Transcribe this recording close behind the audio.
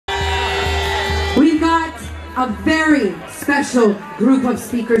a very special group of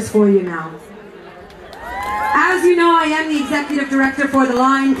speakers for you now. As you know, I am the Executive Director for the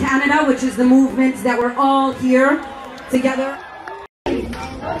Line Canada, which is the movement that we're all here together.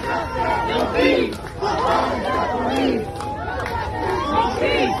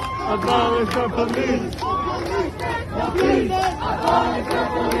 Abolish the police! Abolish the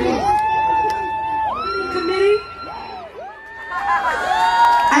police! Committee.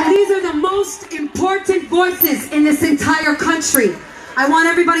 And these are the most important voices in this entire country. I want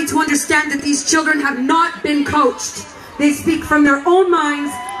everybody to understand that these children have not been coached. They speak from their own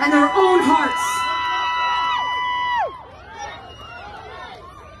minds and their own hearts.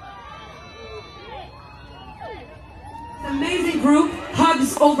 This amazing group,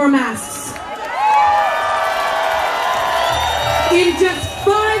 Hugs Over Masks. In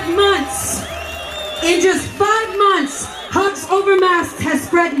just 5 months, Hugs Over Masks has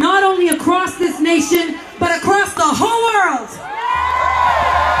spread not only across this nation, but across the whole world.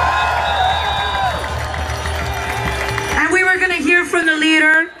 And we were going to hear from the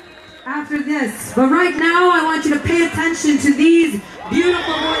leader after this. But right now, I want you to pay attention to these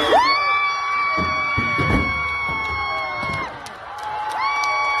beautiful voices.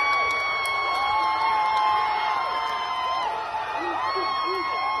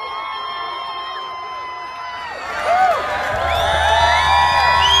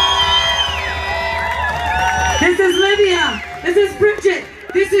 This is Livia, this is Bridget,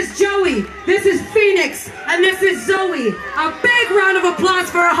 this is Joey, this is Phoenix, and this is Zoe. A big round of applause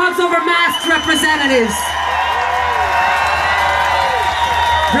for our Hugs Over Masks representatives.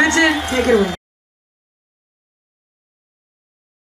 Bridget, take it away.